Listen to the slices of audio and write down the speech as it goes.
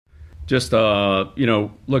Just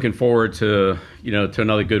looking forward to to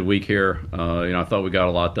another good week here. I thought we got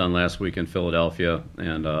a lot done last week in Philadelphia,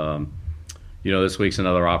 and this week's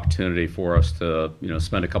another opportunity for us to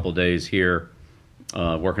spend a couple of days here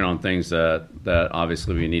working on things that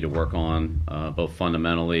obviously we need to work on both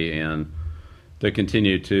fundamentally and to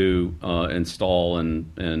continue to install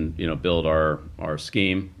and build our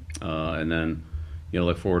scheme, and then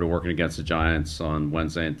look forward to working against the Giants on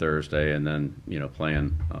Wednesday and Thursday, and then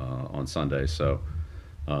playing on Sunday. So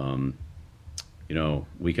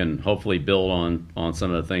we can hopefully build on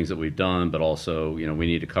some of the things that we've done, but also we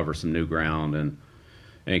need to cover some new ground and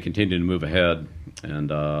continue to move ahead, and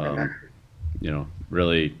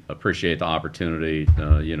really appreciate the opportunity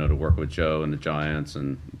to work with Joe and the Giants,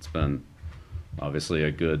 and it's been obviously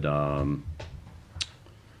a good been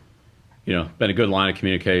a good line of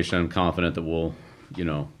communication. I'm confident that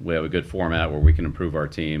we have a good format where we can improve our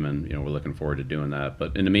team, and we're looking forward to doing that.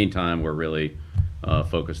 But in the meantime, we're really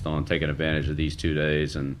focused on taking advantage of these 2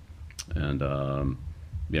 days and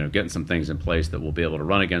getting some things in place that we'll be able to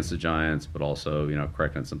run against the Giants, but also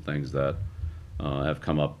correcting some things that have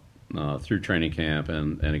come up through training camp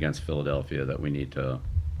and against Philadelphia that we need to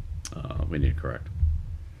correct.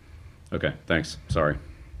 Okay, thanks. Sorry.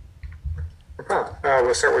 No problem.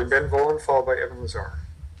 We'll start with Ben Volen, followed by Evan Lazar.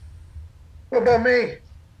 What about me?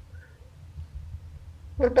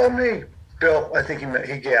 What about me? Bill, I think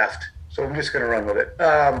he gaffed, so I'm just going to run with it.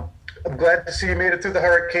 I'm glad to see you made it through the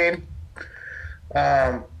hurricane.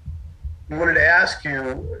 I wanted to ask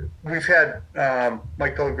you, we've had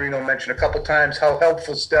Mike Pellegrino mention a couple times how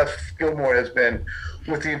helpful Steph Gilmore has been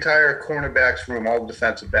with the entire cornerbacks room, all the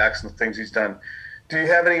defensive backs and the things he's done. Do you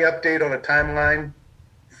have any update on a timeline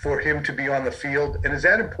for him to be on the field? And is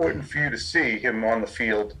that important for you to see him on the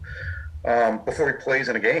field before he plays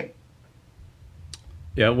in a game?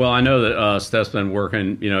 Yeah, well, I know that Steph's been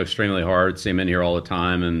working, extremely hard. See him in here all the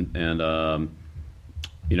time, and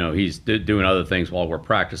he's doing other things while we're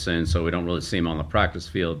practicing, so we don't really see him on the practice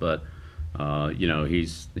field. But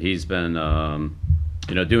he's been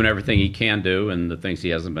doing everything he can do, and the things he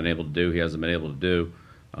hasn't been able to do, he hasn't been able to do.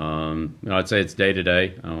 I'd say it's day to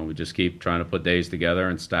day. We just keep trying to put days together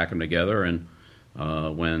and stack them together, and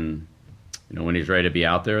when he's ready to be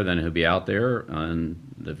out there, then he'll be out there. And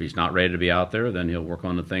if he's not ready to be out there, then he'll work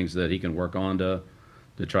on the things that he can work on to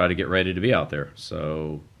try to get ready to be out there.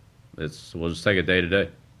 So we'll just take it day to day.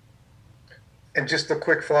 And just a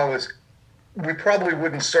quick follow is, we probably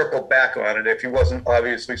wouldn't circle back on it if he wasn't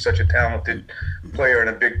obviously such a talented player and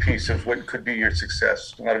a big piece of what could be your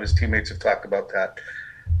success. A lot of his teammates have talked about that.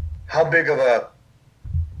 How big of a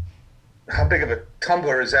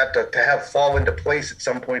tumbler is that to have fall into place at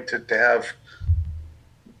some point, to have,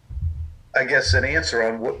 I guess, an answer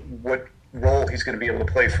on what role he's going to be able to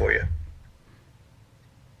play for you?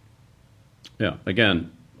 Yeah, again,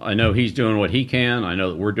 I know he's doing what he can. I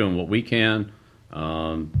know that we're doing what we can.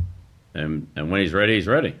 And when he's ready, he's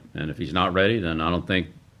ready. And if he's not ready, then I don't think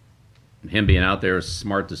him being out there is a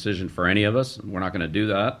smart decision for any of us. We're not going to do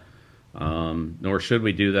that, nor should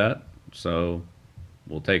we do that. So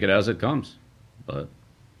we'll take it as it comes. But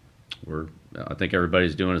I think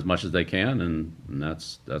everybody's doing as much as they can, and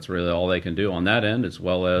that's really all they can do on that end, as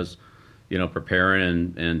well as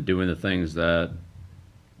preparing and doing the things that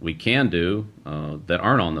we can do that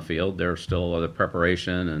aren't on the field. There's still other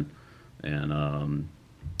preparation and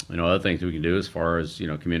other things we can do as far as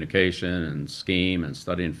communication and scheme and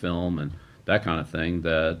studying film and that kind of thing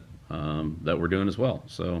that we're doing as well.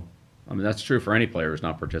 So that's true for any player who's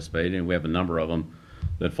not participating. We have a number of them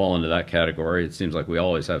that fall into that category. It seems like we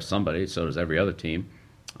always have somebody. So does every other team.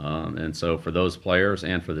 And so for those players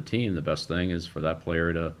and for the team, the best thing is for that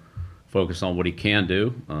player to focus on what he can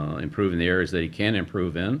do, improve in the areas that he can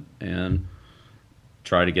improve in, and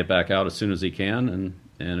try to get back out as soon as he can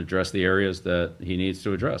and address the areas that he needs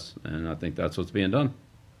to address. And I think that's what's being done.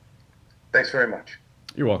 Thanks very much.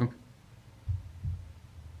 You're welcome.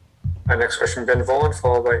 Our next question, Ben Volen,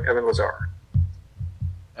 followed by Evan Lazar.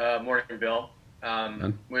 Morning, Bill.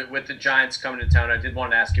 With the Giants coming to town, I did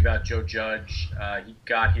want to ask you about Joe Judge. He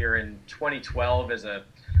got here in 2012 as a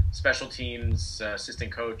special teams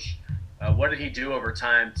assistant coach. What did he do over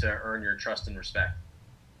time to earn your trust and respect?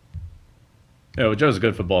 Yeah, well, Joe's a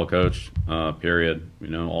good football coach, period.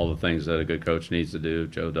 All the things that a good coach needs to do,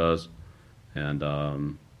 Joe does.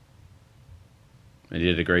 And he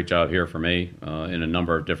did a great job here for me in a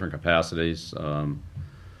number of different capacities.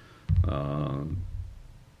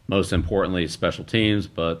 Most importantly, special teams,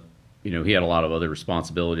 but he had a lot of other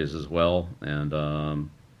responsibilities as well. And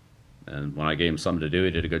when I gave him something to do,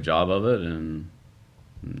 he did a good job of it. And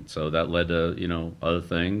so that led to other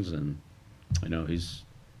things. And he's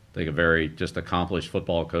think a very just accomplished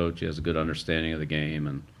football coach. He has a good understanding of the game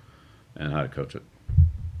and how to coach it.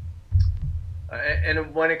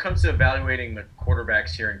 And when it comes to evaluating the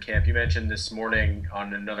quarterbacks here in camp, you mentioned this morning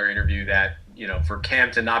on another interview that, for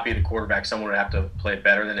Cam to not be the quarterback, someone would have to play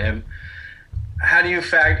better than him. How do you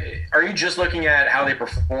are you just looking at how they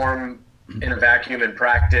perform in a vacuum in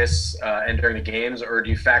practice and during the games, or do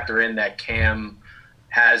you factor in that Cam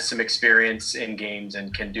has some experience in games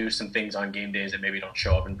and can do some things on game days that maybe don't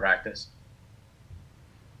show up in practice?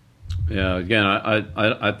 Yeah, again,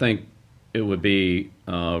 I think it would be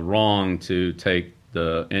wrong to take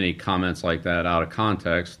any comments like that out of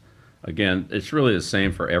context. Again, it's really the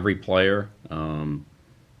same for every player.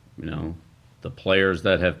 The players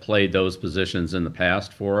that have played those positions in the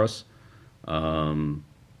past for us,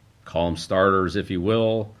 call them starters if you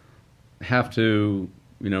will, have to,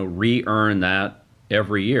 re-earn that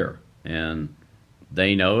every year. And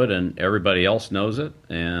they know it and everybody else knows it.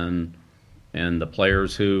 And the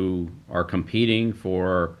players who are competing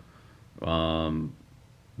for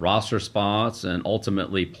roster spots and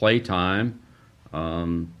ultimately play time,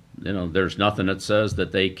 there's nothing that says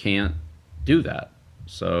that they can't do that.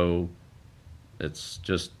 So it's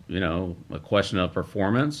just, a question of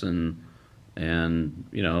performance and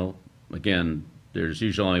again, there's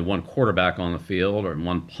usually only one quarterback on the field or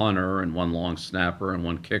one punter and one long snapper and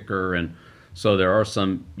one kicker. And so there are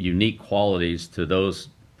some unique qualities to those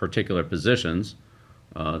particular positions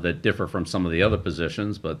that differ from some of the other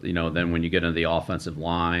positions. But, then when you get into the offensive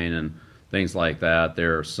line and things like that,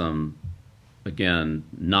 there's some, again,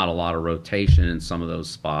 not a lot of rotation in some of those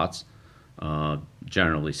spots,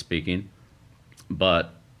 generally speaking.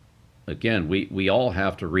 But again, we all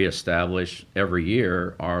have to reestablish every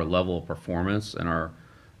year our level of performance and our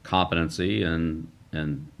competency, and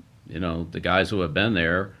the guys who have been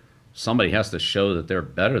there, somebody has to show that they're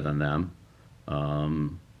better than them,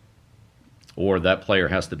 or that player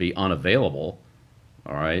has to be unavailable.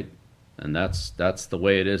 All right, and that's the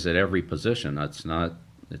way it is at every position. It's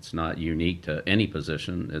not unique to any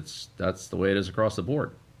position. That's the way it is across the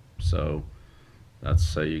board. So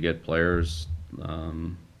that's you get players.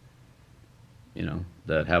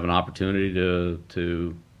 That have an opportunity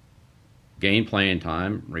to gain playing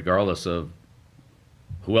time regardless of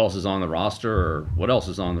who else is on the roster or what else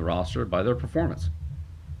is on the roster by their performance.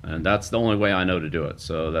 And that's the only way I know to do it.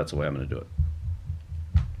 So that's the way I'm going to do it.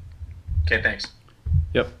 Okay, thanks.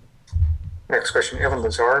 Yep. Next question, Evan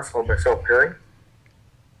Lazar, followed by Phil Perry.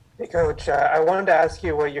 Hey, Coach. I wanted to ask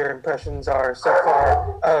you what your impressions are so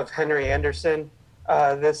far of Henry Anderson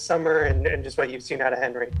this summer and just what you've seen out of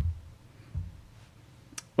Henry.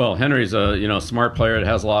 Well, Henry's a smart player that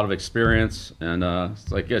has a lot of experience, and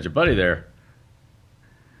it's like, get your buddy there.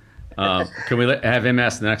 Can we have him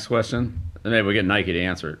ask the next question? And maybe we get Nike to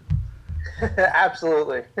answer it.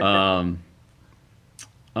 Absolutely. But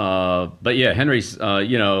yeah, Henry's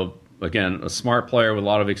again a smart player with a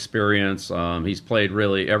lot of experience. He's played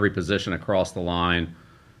really every position across the line,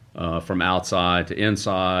 from outside to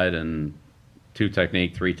inside, and 2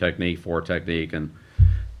 technique, 3 technique, 4 technique, and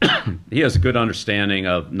he has a good understanding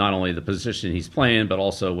of not only the position he's playing, but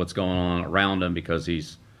also what's going on around him because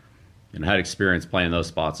he's had experience playing those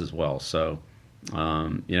spots as well. So,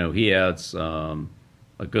 he adds a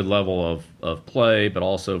good level of play, but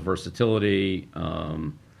also versatility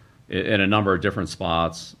in a number of different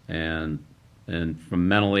spots. And from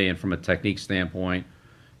mentally and from a technique standpoint,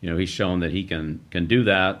 he's shown that he can do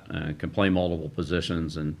that and can play multiple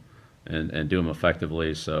positions and do them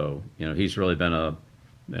effectively. So, he's really been a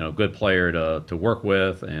good player to work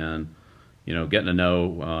with, and getting to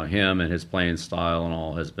know him and his playing style and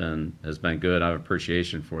all has been good. I have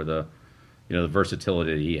appreciation for the the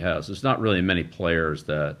versatility that he has. There's not really many players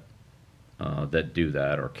that do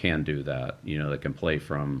that or can do that. That can play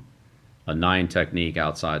from a 9 technique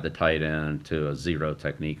outside the tight end to a 0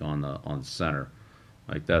 technique on the center.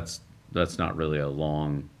 Like that's not really a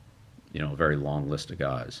long, very long list of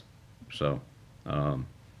guys. So.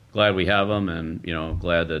 Glad we have him, and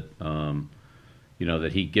glad that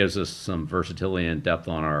that he gives us some versatility and depth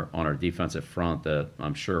on our defensive front that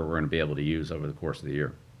I'm sure we're going to be able to use over the course of the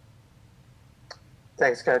year.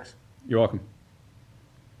 Thanks, Coach. You're welcome.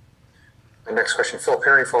 The next question, Phil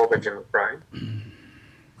Perry, followed by Jim McBride.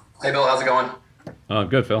 Hey, Bill, how's it going?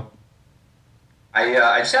 Good, Phil.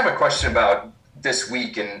 I just have a question about this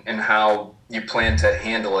week and how you plan to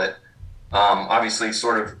handle it. Obviously,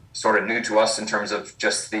 sort of new to us in terms of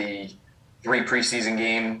just the 3 preseason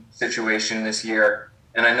game situation this year.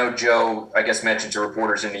 And I know Joe, I guess, mentioned to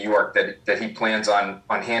reporters in New York that he plans on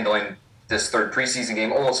handling this 3rd preseason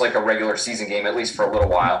game almost like a regular season game, at least for a little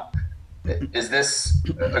while. is this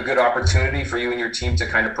a good opportunity for you and your team to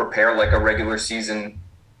kind of prepare like a regular season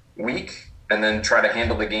week and then try to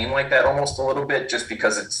handle the game like that almost a little bit, just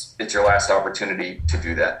because it's your last opportunity to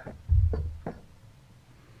do that?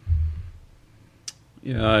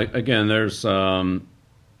 Yeah, again, there are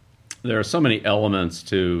so many elements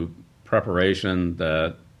to preparation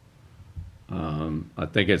that I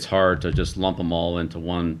think it's hard to just lump them all into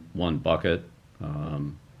one bucket.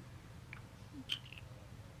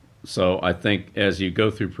 So I think as you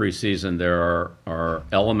go through preseason, there are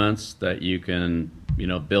elements that you can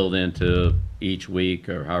build into each week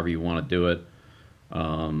or however you want to do it.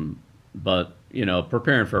 But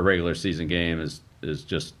preparing for a regular season game is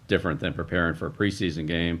just different than preparing for a preseason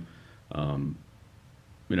game.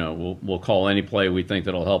 We'll call any play we think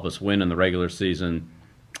that'll help us win in the regular season.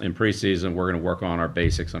 In preseason, we're going to work on our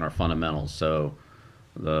basics and our fundamentals. So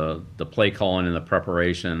the play calling and the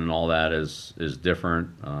preparation and all that is different.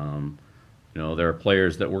 There are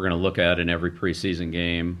players that we're going to look at in every preseason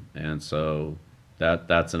game, and so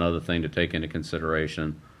that's another thing to take into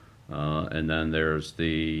consideration. And then there's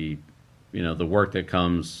the work that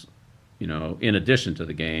comes in addition to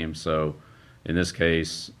the game. So in this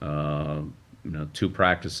case, 2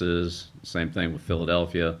 practices. Same thing with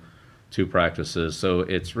Philadelphia, 2 practices. So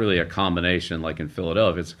it's really a combination. Like in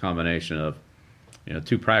Philadelphia, it's a combination of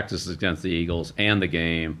 2 practices against the Eagles and the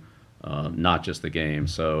game, not just the game.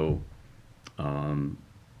 So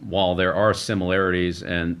while there are similarities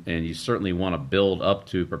and you certainly want to build up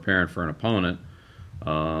to preparing for an opponent,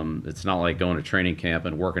 it's not like going to training camp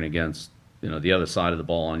and working against the other side of the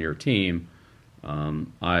ball on your team.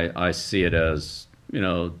 I see it as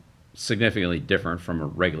significantly different from a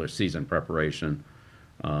regular season preparation.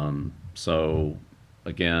 So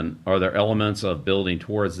again, are there elements of building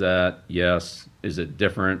towards that? Yes. Is it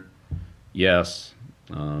different? Yes.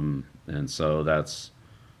 And so that's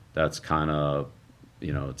kind of,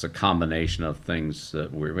 it's a combination of things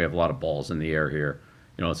that we have a lot of balls in the air here.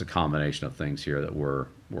 It's a combination of things here that we're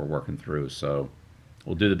working through. So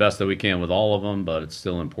we'll do the best that we can with all of them, but it's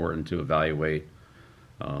still important to evaluate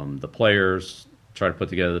the players, try to put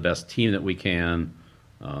together the best team that we can.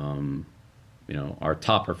 Our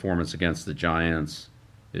top performance against the Giants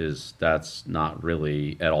that's not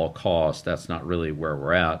really at all costs. That's not really where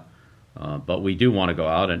we're at. But we do want to go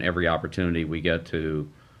out, and every opportunity we get to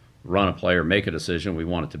run a play or make a decision, we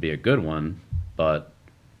want it to be a good one. But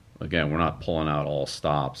again, we're not pulling out all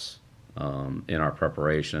stops in our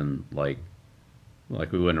preparation like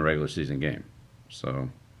we would in a regular season game. So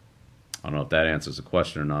I don't know if that answers the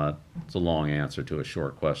question or not. It's a long answer to a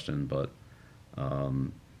short question, but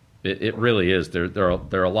it really is. There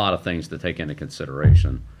are a lot of things to take into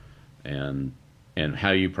consideration, and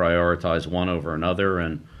how you prioritize one over another,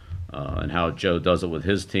 and how Joe does it with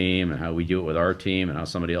his team, and how we do it with our team, and how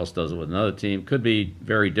somebody else does it with another team could be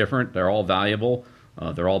very different. They're all valuable.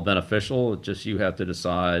 They're all beneficial. It's just you have to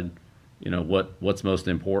decide, what's most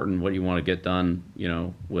important, what you want to get done,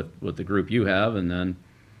 with the group you have, and then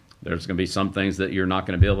there's going to be some things that you're not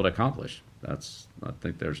going to be able to accomplish. I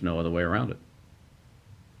think there's no other way around it.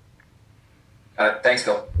 Thanks,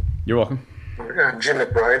 Bill. You're welcome. Jim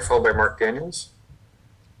McBride, followed by Mark Daniels.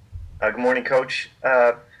 Good morning, Coach.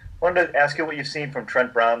 Wanted to ask you what you've seen from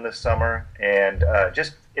Trent Brown this summer, and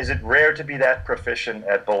just is it rare to be that proficient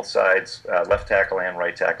at both sides, left tackle and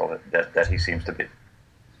right tackle, that he seems to be?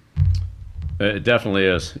 It definitely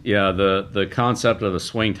is. Yeah, the concept of a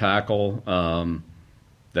swing tackle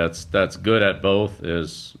that's good at both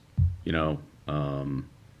is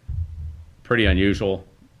pretty unusual.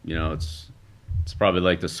 It's probably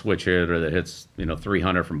like the switch hitter that hits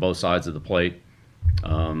 300 from both sides of the plate.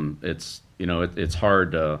 It's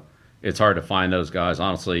hard to find those guys.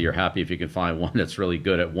 Honestly, you're happy if you can find one that's really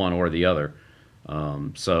good at one or the other.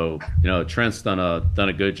 So Trent's done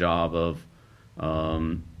a good job of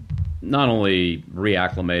not only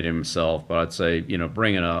reacclimating himself, but I'd say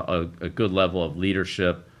bringing a good level of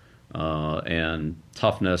leadership and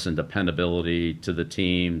toughness and dependability to the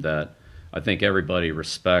team that I think everybody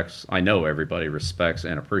respects. I know everybody respects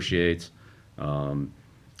and appreciates.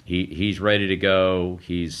 He's ready to go.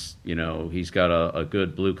 He's got a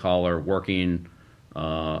good blue collar working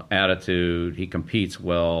attitude. He competes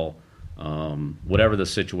well. Whatever the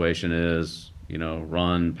situation is,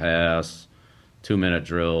 run, pass, 2-minute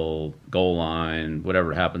drill, goal line,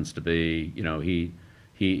 whatever it happens to be,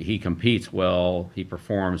 he competes well. He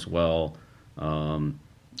performs well.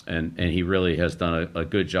 And he really has done a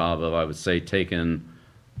good job of, I would say, taking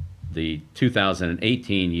the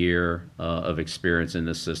 2018 year of experience in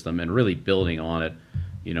this system and really building on it,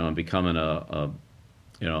 and becoming a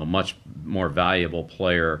much more valuable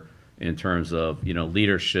player in terms of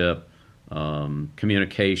leadership,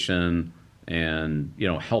 communication, and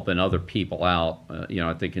helping other people out.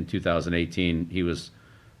 I think in 2018 he was,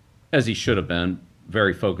 as he should have been,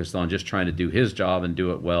 very focused on just trying to do his job and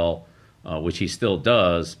do it well, which he still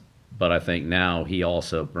does. But I think now he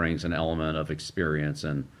also brings an element of experience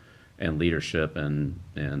and leadership and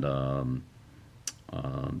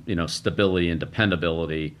stability and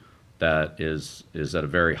dependability that is at a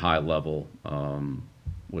very high level,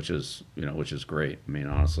 which is great. I mean,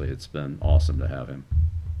 honestly, it's been awesome to have him.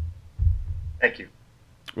 Thank you.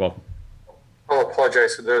 Welcome. I'll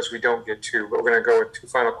apologize for those we don't get to, but we're going to go with two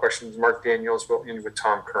final questions. Mark Daniels will end with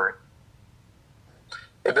Tom Curran.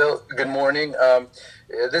 Hey, Bill. Good morning.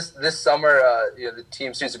 This summer, the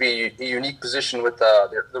team seems to be a unique position with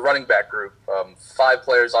the running back group. 5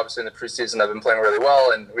 players, obviously, in the preseason have been playing really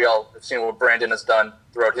well, and we all have seen what Brandon has done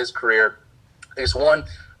throughout his career. I guess, 1,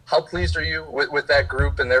 how pleased are you with that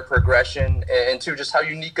group and their progression? And 2, just how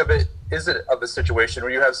unique of a situation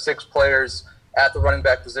where you have 6 players at the running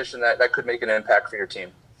back position that could make an impact for your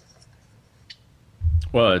team?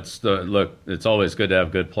 Well, it's always good to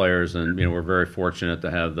have good players, and we're very fortunate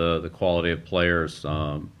to have the quality of players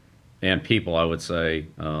and people. I would say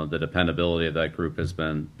the dependability of that group has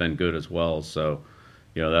been good as well. So,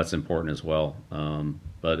 that's important as well.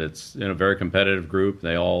 But it's a very competitive group.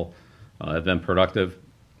 They all have been productive,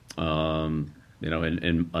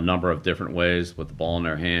 in a number of different ways, with the ball in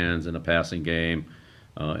their hands, in the passing game,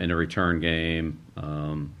 in a return game,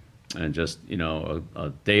 and just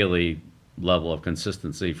a daily level of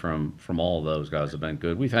consistency from all of those guys have been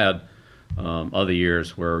good. We've had other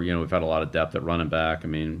years where we've had a lot of depth at running back. I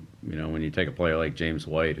mean, when you take a player like James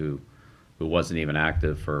White, who wasn't even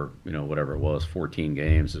active for whatever it was, 14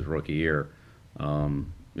 games his rookie year,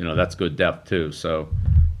 that's good depth too. So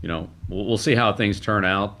we'll see how things turn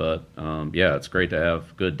out, but yeah, it's great to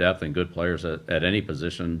have good depth and good players at any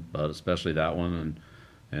position, but especially that one.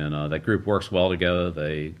 And that group works well together.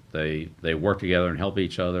 They work together and help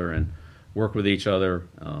each other and work with each other,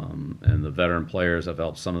 and the veteran players have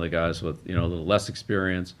helped some of the guys with a little less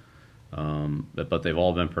experience, but they've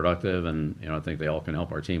all been productive, and I think they all can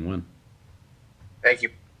help our team win. Thank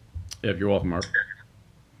you. Yeah, you're welcome, Mark.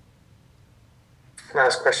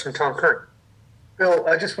 Last question, Tom Curran. Bill,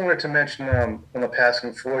 I just wanted to mention on the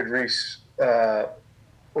passing Floyd Reese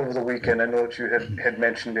over the weekend. I know that you had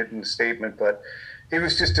mentioned it in the statement, but he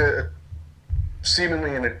was just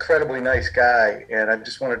seemingly an incredibly nice guy, and I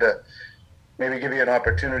just wanted to maybe give you an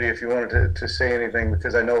opportunity if you wanted to say anything,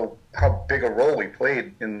 because I know how big a role he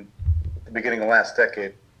played in the beginning of last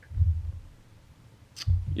decade.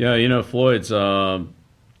 Yeah, Floyd's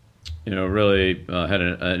really had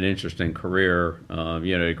an interesting career.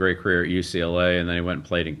 He had a great career at UCLA, and then he went and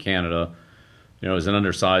played in Canada. He was an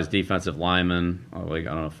undersized defensive lineman, like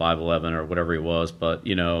 5'11" or whatever he was, but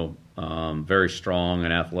very strong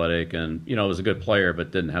and athletic, and was a good player,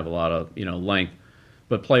 but didn't have a lot of length,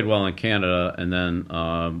 but played well in Canada. And then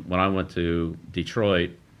when I went to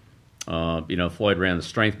Detroit, Floyd ran the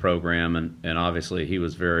strength program, and obviously he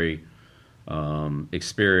was very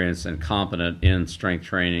experienced and competent in strength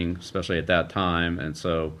training, especially at that time. And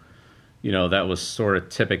so, that was sort of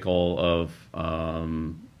typical of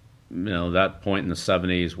that point in the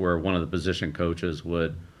 70s, where one of the position coaches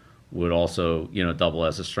would also double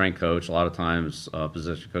as a strength coach. A lot of times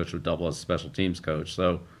position coach would double as a special teams coach.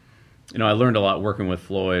 So I learned a lot working with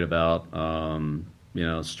Floyd about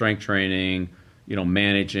strength training,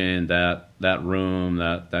 managing that room,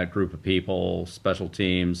 that group of people, special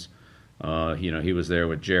teams. He was there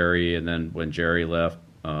with Jerry, and then when Jerry left,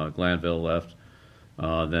 Glanville left,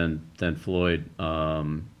 then Floyd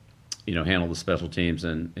handled the special teams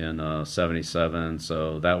in 77.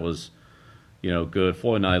 So that was good.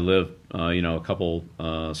 Floyd and I live a couple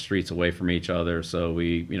streets away from each other, so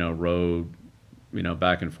we rode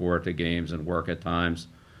back and forth to games and work at times.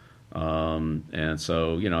 And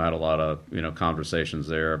so I had a lot of conversations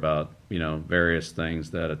there about various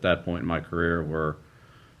things that at that point in my career were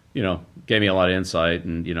gave me a lot of insight.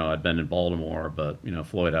 And I'd been in Baltimore, but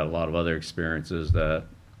Floyd had a lot of other experiences that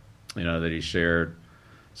that he shared.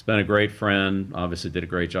 He's been a great friend. Obviously did a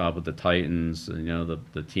great job with the Titans, and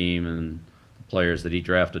the team and the players that he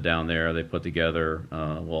drafted down there. They put together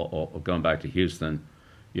going back to Houston,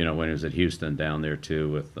 when he was at Houston down there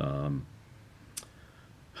too, with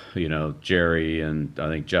Jerry, and I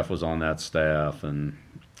think Jeff was on that staff, and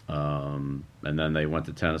then they went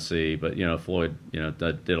to Tennessee. But Floyd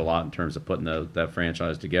did a lot in terms of putting that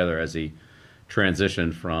franchise together as he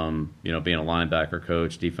transitioned from being a linebacker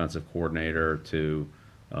coach, defensive coordinator, to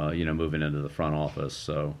moving into the front office.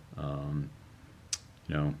 So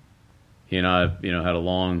he and I, had a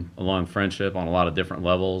long friendship on a lot of different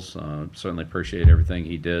levels. Certainly appreciate everything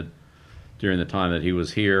he did during the time that he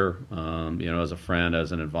was here. As a friend,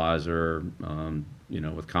 as an advisor,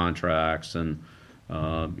 with contracts and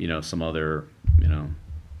some other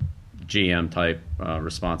GM type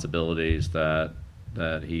responsibilities that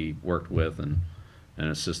he worked with and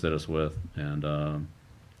assisted us with. And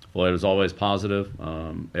Floyd was always positive.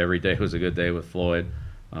 Every day was a good day with Floyd.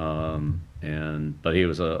 But he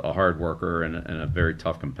was a hard worker and a very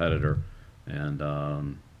tough competitor. And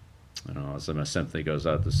so my sympathy goes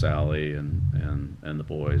out to Sally and the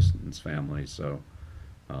boys and his family. So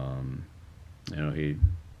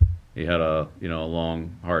he had a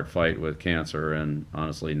long hard fight with cancer, and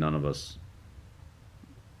honestly none of us,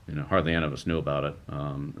 hardly any of us knew about it.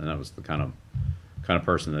 And that was the kind of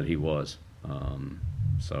person that he was.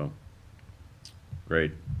 So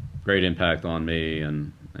great impact on me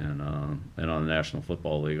and on the National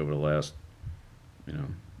Football League over the last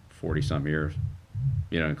 40 some years,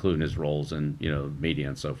 including his roles in media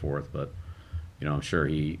and so forth. But I'm sure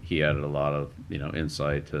he added a lot of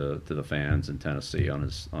insight to the fans in Tennessee on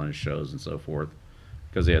his shows and so forth,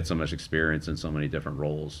 because he had so much experience in so many different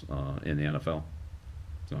roles in the NFL.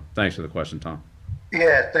 So thanks for the question, Tom.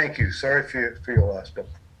 Yeah, thank you. Sorry for your loss, Bill.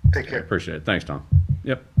 Take care. Appreciate it. Thanks, Tom.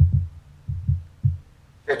 Yep.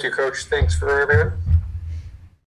 Thank you, Coach. Thanks for everyone.